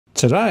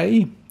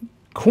Today,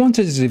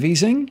 quantitative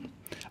easing,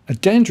 a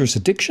dangerous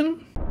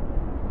addiction?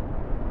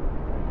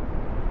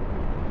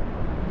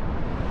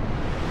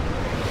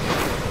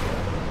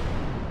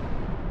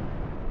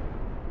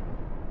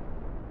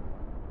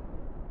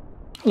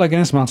 Hello again,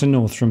 it's Martin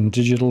North from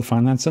Digital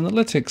Finance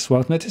Analytics.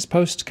 Welcome to this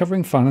post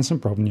covering finance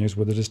and problem news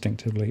with a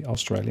distinctively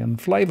Australian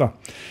flavour.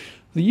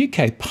 The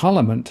UK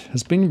Parliament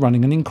has been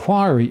running an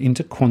inquiry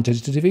into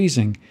quantitative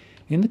easing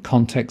in the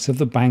context of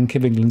the Bank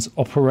of England's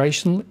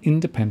operational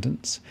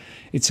independence,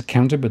 its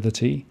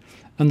accountability,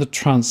 and the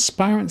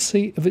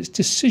transparency of its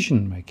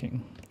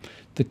decision-making.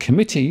 The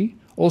committee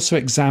also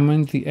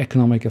examined the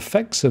economic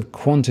effects of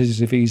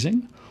quantitative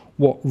easing,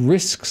 what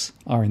risks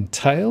are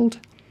entailed,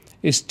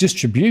 its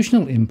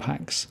distributional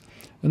impacts,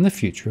 and the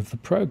future of the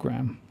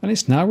programme. And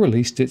it's now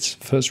released its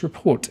first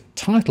report,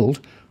 titled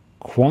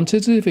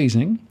Quantitative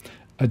Easing,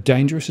 a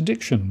Dangerous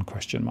Addiction?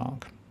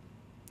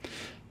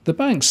 The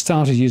bank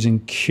started using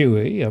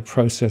QE, a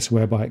process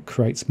whereby it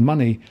creates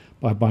money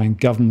by buying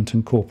government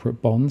and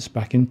corporate bonds,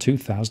 back in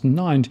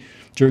 2009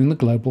 during the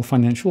global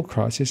financial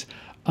crisis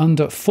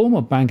under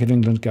former Bank of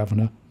England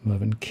Governor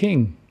Mervyn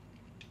King.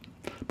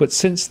 But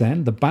since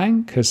then, the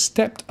bank has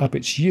stepped up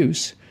its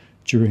use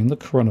during the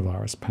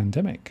coronavirus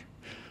pandemic.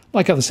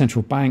 Like other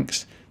central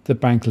banks, the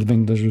Bank of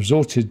England has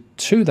resorted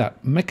to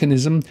that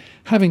mechanism,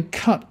 having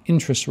cut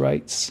interest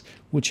rates,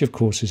 which of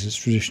course is its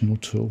traditional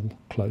tool,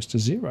 close to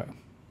zero.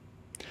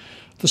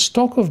 The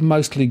stock of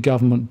mostly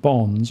government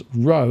bonds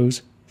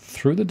rose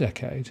through the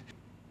decade,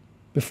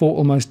 before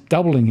almost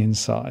doubling in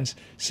size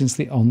since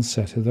the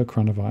onset of the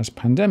coronavirus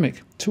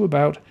pandemic, to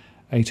about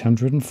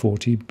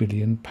 £840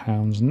 billion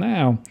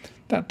now.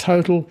 That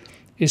total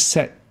is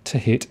set to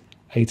hit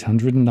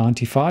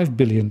 £895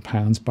 billion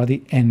by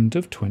the end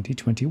of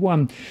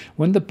 2021,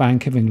 when the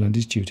Bank of England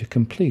is due to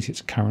complete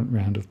its current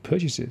round of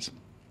purchases.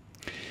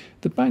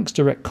 The bank's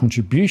direct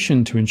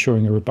contribution to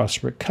ensuring a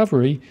robust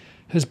recovery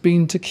has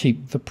been to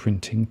keep the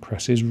printing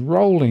presses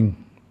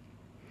rolling.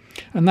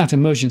 And that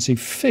emergency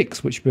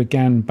fix, which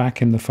began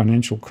back in the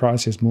financial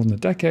crisis more than a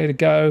decade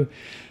ago,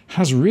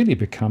 has really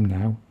become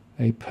now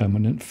a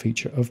permanent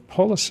feature of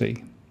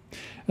policy.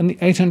 And the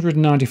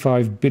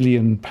 £895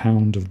 billion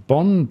of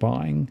bond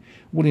buying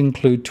will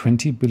include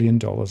 $20 billion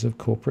of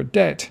corporate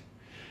debt.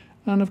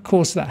 And of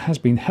course that has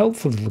been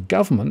helpful to the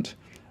government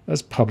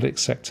as public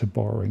sector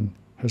borrowing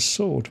has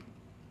soared.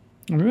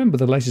 And remember,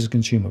 the latest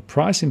consumer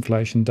price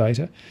inflation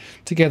data,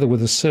 together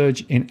with a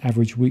surge in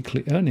average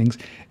weekly earnings,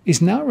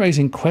 is now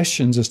raising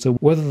questions as to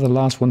whether the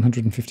last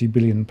 £150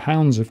 billion of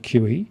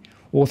QE,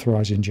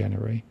 authorised in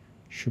January,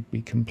 should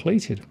be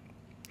completed.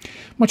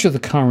 Much of the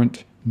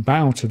current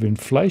bout of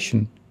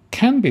inflation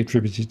can be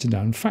attributed to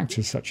known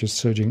factors such as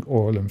surging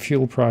oil and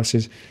fuel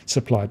prices,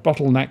 supply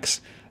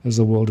bottlenecks as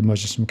the world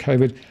emerges from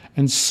COVID,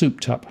 and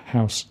souped-up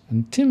house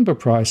and timber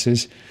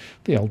prices,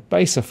 the old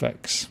base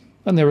effects.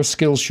 And there are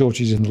skills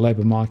shortages in the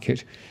labour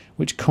market,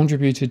 which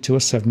contributed to a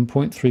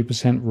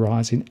 7.3%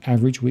 rise in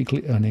average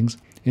weekly earnings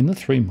in the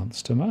 3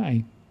 months to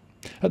May.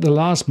 At the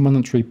last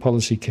Monetary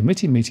Policy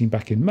Committee meeting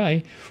back in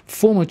May,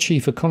 former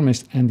Chief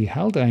Economist Andy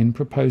Haldane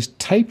proposed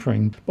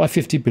tapering by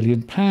 £50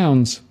 billion,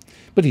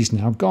 but he's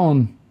now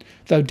gone,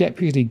 though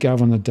Deputy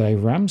Governor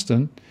Dave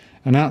Ramsden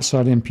and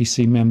outside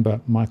MPC member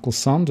Michael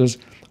Sanders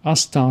are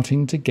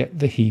starting to get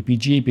the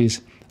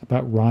heebie-jeebies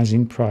about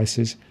rising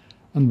prices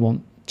and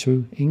want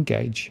to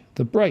engage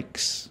the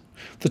brakes.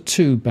 The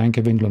two Bank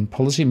of England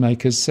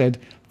policymakers said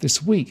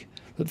this week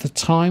that the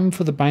time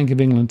for the Bank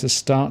of England to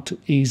start to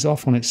ease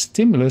off on its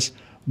stimulus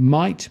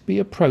might be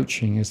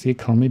approaching as the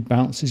economy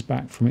bounces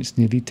back from its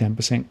nearly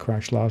 10%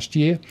 crash last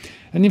year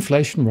and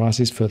inflation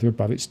rises further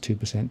above its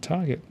 2%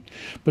 target.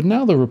 But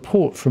now the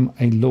report from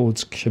a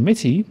Lords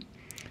committee,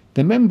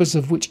 the members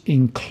of which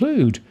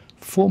include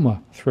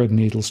former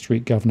Threadneedle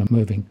Street Governor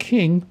Mervyn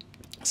King,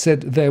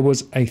 said there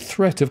was a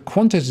threat of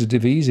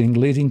quantitative easing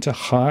leading to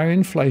higher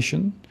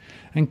inflation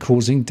and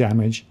causing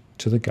damage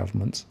to the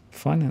government's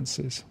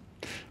finances.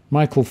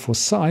 Michael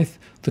Forsyth,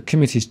 the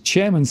committee's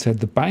chairman, said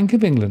the Bank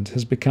of England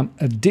has become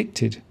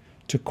addicted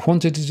to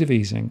quantitative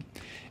easing.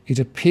 It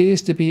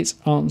appears to be its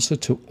answer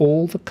to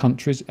all the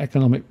country's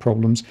economic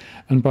problems,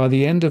 and by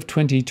the end of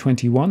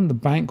 2021 the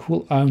bank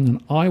will own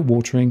an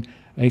eye-watering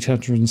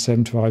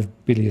 £875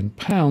 billion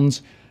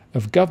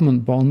of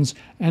government bonds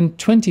and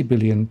 £20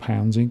 billion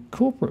in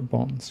corporate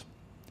bonds.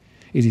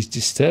 It is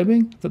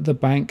disturbing that the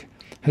bank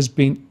has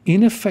been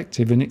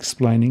ineffective in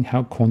explaining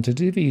how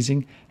quantitative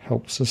easing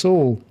helps us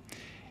all.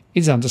 It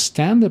is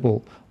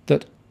understandable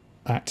that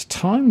at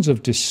times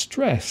of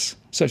distress,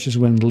 such as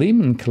when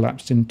Lehman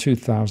collapsed in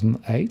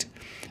 2008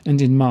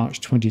 and in March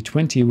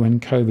 2020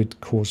 when COVID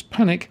caused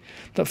panic,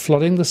 that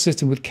flooding the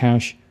system with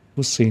cash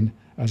was seen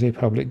as a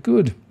public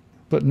good.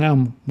 But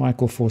now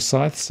Michael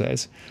Forsyth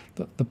says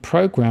that the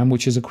programme,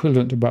 which is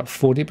equivalent to about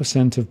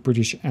 40% of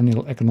British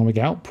annual economic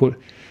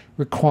output,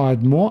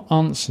 required more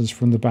answers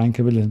from the Bank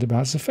of England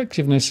about its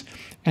effectiveness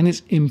and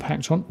its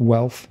impact on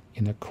wealth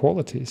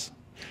inequalities.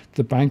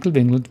 The Bank of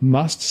England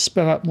must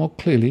spell out more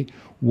clearly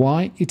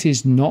why it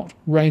is not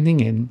reining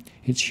in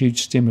its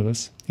huge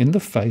stimulus in the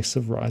face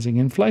of rising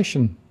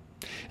inflation.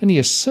 And he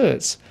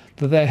asserts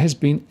that there has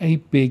been a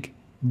big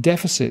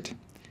deficit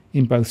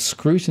in both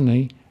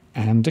scrutiny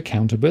and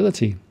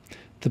accountability.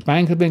 The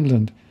Bank of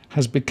England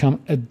has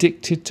become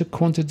addicted to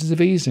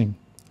quantitative easing.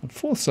 And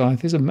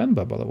Forsyth is a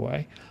member, by the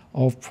way,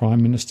 of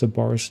Prime Minister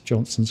Boris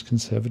Johnson's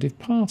Conservative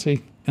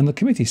Party. And the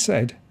committee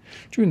said,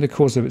 during the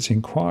course of its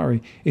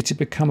inquiry, it had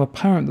become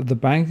apparent that the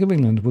Bank of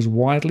England was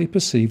widely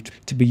perceived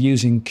to be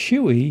using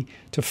QE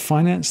to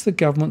finance the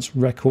government's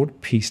record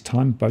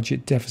peacetime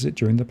budget deficit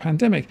during the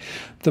pandemic.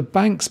 The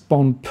bank's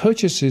bond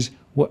purchases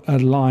were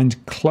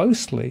aligned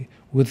closely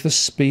with the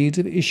speed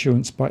of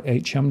issuance by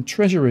HM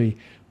Treasury.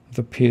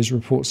 The Piers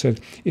report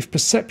said, if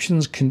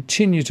perceptions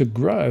continue to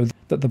grow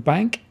that the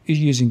bank is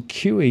using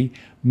QE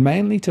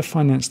mainly to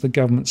finance the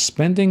government's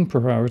spending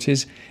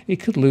priorities, it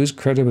could lose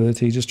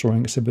credibility,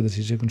 destroying its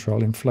ability to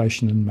control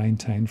inflation and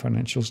maintain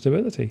financial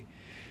stability.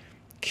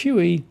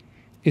 QE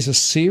is a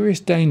serious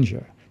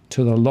danger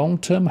to the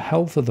long-term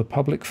health of the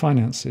public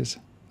finances.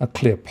 A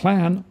clear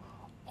plan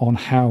on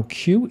how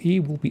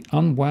QE will be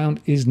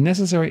unwound is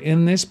necessary,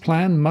 and this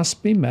plan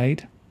must be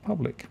made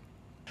public.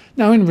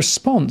 Now, in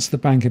response, the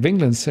Bank of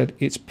England said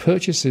its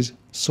purchases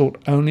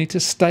sought only to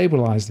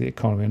stabilise the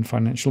economy and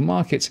financial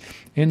markets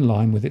in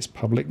line with its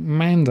public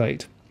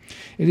mandate.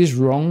 It is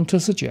wrong to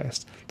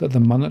suggest that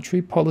the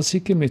Monetary Policy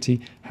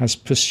Committee has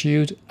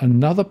pursued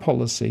another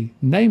policy,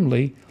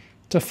 namely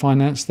to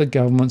finance the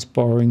government's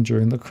borrowing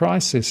during the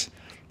crisis,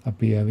 a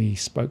BOE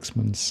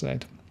spokesman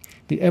said.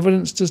 The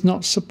evidence does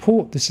not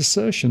support this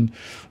assertion,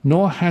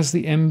 nor has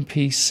the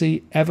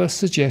MPC ever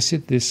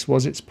suggested this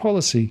was its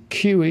policy.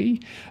 QE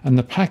and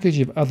the package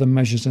of other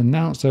measures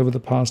announced over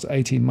the past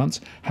 18 months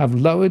have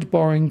lowered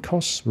borrowing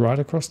costs right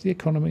across the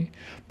economy,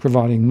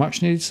 providing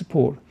much-needed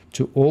support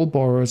to all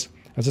borrowers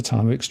at a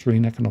time of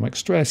extreme economic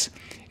stress.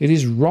 It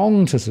is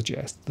wrong to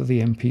suggest that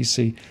the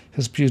MPC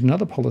has pursued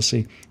another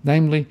policy,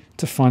 namely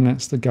to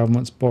finance the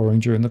government's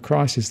borrowing during the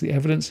crisis. The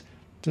evidence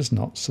does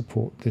not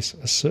support this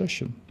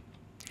assertion.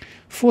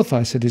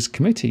 Forsyth said his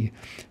committee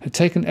had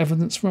taken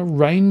evidence from a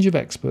range of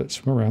experts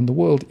from around the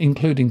world,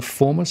 including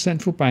former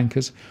central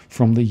bankers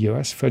from the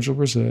US Federal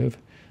Reserve,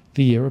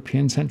 the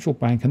European Central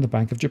Bank and the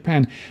Bank of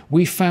Japan.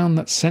 We found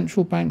that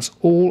central banks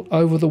all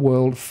over the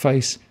world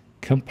face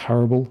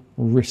comparable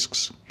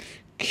risks.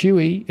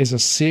 QE is a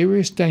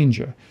serious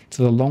danger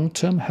to the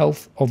long-term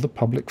health of the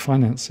public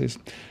finances.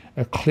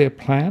 A clear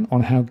plan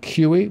on how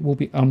QE will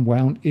be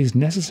unwound is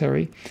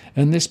necessary,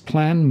 and this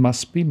plan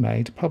must be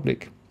made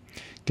public.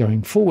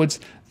 Going forwards,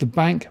 the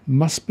bank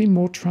must be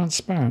more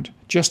transparent,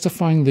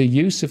 justifying the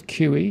use of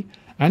QE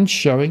and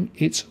showing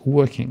its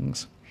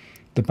workings.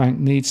 The bank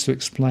needs to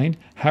explain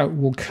how it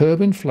will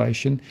curb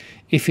inflation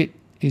if it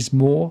is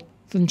more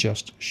than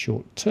just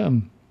short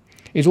term.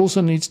 It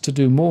also needs to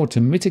do more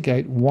to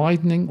mitigate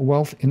widening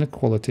wealth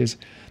inequalities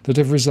that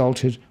have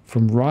resulted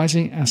from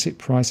rising asset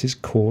prices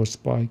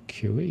caused by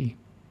QE.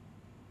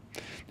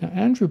 Now,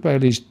 Andrew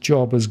Bailey's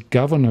job as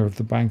governor of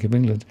the Bank of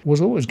England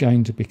was always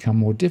going to become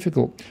more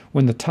difficult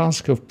when the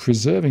task of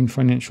preserving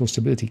financial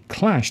stability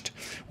clashed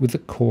with the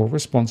core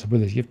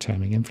responsibility of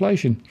taming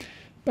inflation.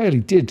 Bailey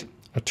did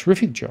a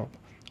terrific job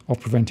of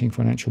preventing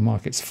financial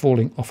markets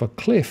falling off a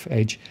cliff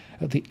edge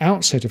at the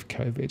outset of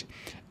COVID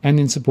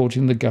and in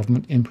supporting the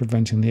government in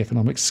preventing the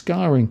economic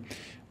scarring,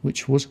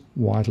 which was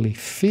widely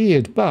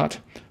feared. But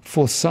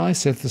Forsyth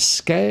said the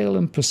scale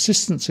and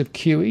persistence of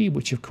QE,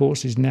 which of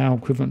course is now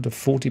equivalent to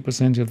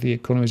 40% of the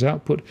economy's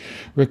output,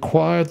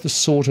 required the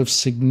sort of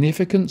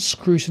significant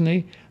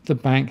scrutiny the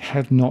bank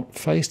had not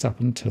faced up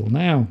until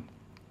now.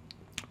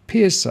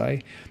 Peers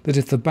say that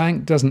if the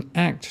bank doesn't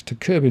act to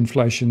curb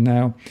inflation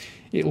now,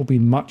 it will be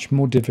much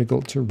more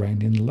difficult to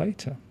rein in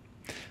later.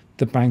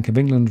 The Bank of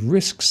England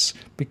risks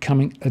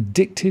becoming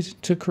addicted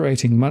to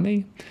creating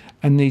money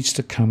and needs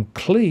to come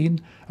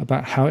clean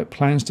about how it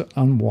plans to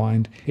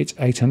unwind its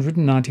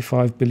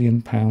 £895 billion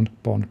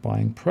bond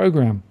buying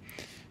programme,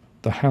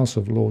 the House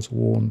of Lords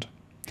warned.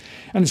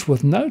 And it's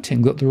worth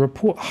noting that the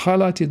report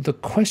highlighted the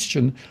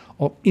question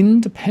of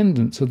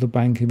independence of the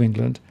Bank of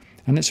England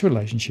and its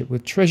relationship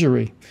with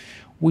Treasury.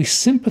 We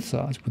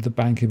sympathise with the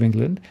Bank of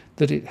England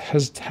that it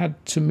has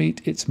had to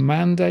meet its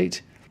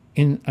mandate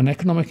in an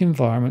economic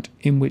environment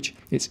in which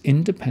its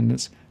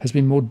independence has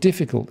been more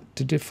difficult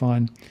to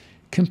define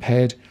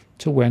compared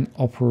to when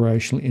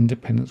operational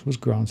independence was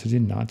granted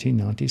in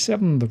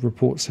 1997, the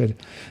report said.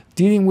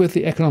 Dealing with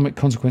the economic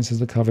consequences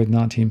of the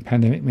COVID-19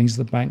 pandemic means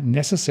the bank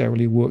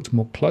necessarily worked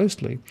more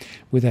closely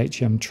with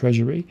HM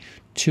Treasury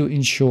to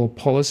ensure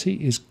policy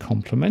is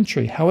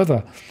complementary.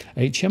 However,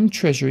 HM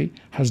Treasury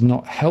has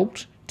not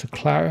helped to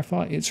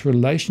clarify its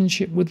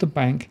relationship with the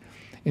bank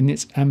in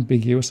its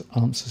ambiguous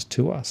answers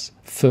to us.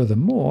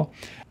 Furthermore,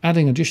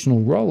 adding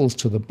additional roles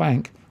to the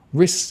bank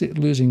risks it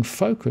losing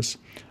focus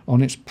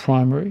on its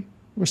primary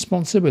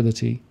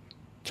responsibility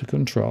to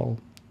control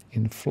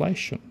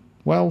inflation.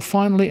 Well,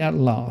 finally, at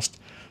last,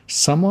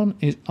 someone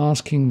is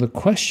asking the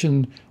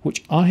question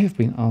which I have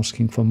been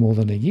asking for more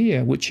than a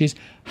year, which is,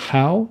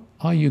 how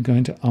are you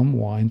going to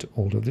unwind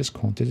all of this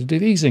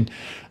quantitative easing?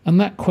 And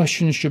that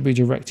question should be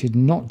directed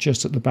not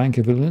just at the Bank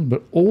of England,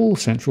 but all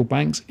central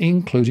banks,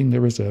 including the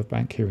Reserve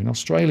Bank here in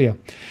Australia.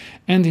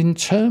 And in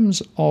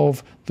terms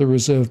of the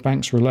Reserve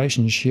Bank's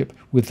relationship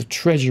with the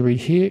Treasury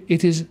here,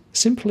 it is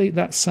simply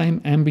that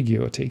same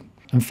ambiguity.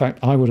 In fact,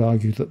 I would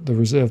argue that the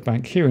Reserve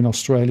Bank here in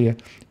Australia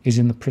is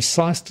in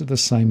precisely the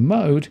same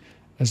mode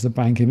as the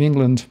Bank of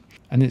England,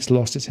 and it's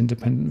lost its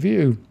independent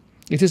view.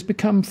 It has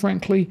become,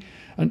 frankly,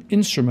 an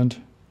instrument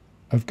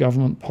of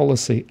government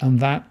policy, and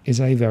that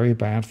is a very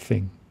bad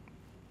thing.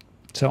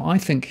 So I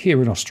think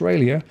here in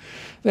Australia,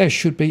 there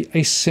should be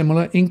a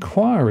similar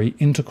inquiry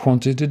into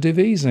quantitative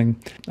easing,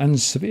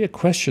 and severe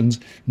questions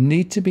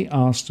need to be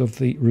asked of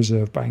the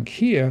Reserve Bank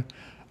here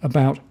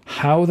about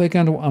how they're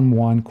going to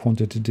unwind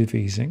quantitative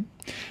easing,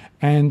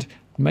 and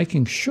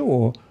making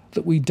sure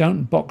that we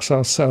don't box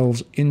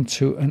ourselves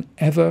into an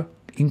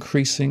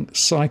ever-increasing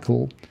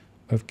cycle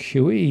of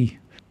QE,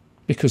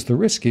 because the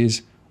risk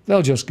is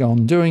they'll just go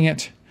on doing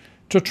it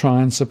to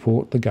try and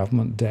support the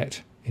government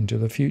debt into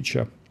the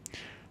future.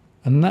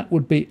 And that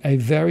would be a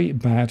very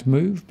bad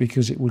move,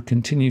 because it would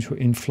continue to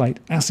inflate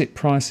asset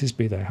prices,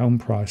 be they home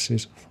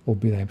prices or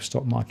be they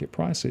stock market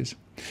prices.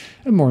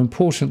 And more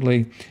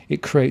importantly,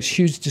 it creates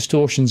huge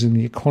distortions in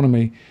the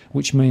economy,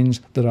 which means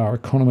that our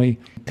economy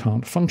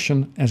can't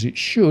function as it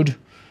should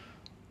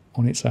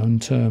on its own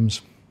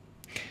terms.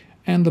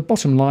 And the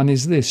bottom line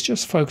is this: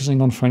 just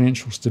focusing on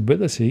financial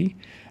stability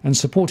and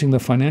supporting the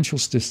financial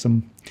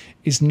system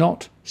is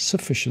not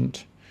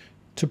sufficient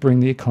to bring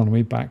the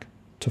economy back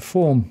to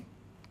form.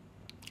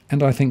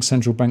 And I think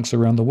central banks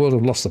around the world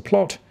have lost the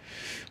plot.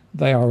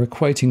 They are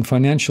equating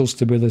financial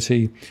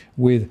stability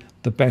with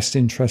the best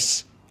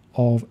interests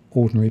of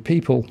ordinary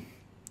people.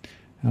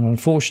 And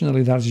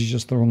unfortunately, that is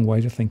just the wrong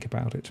way to think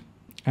about it.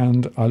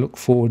 And I look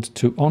forward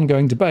to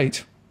ongoing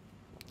debate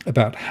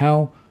about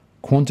how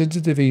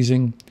quantitative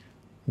easing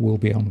will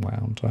be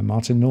unwound. I'm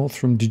Martin North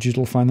from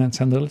Digital Finance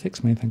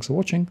Analytics. Many thanks for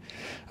watching,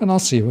 and I'll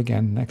see you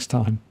again next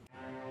time.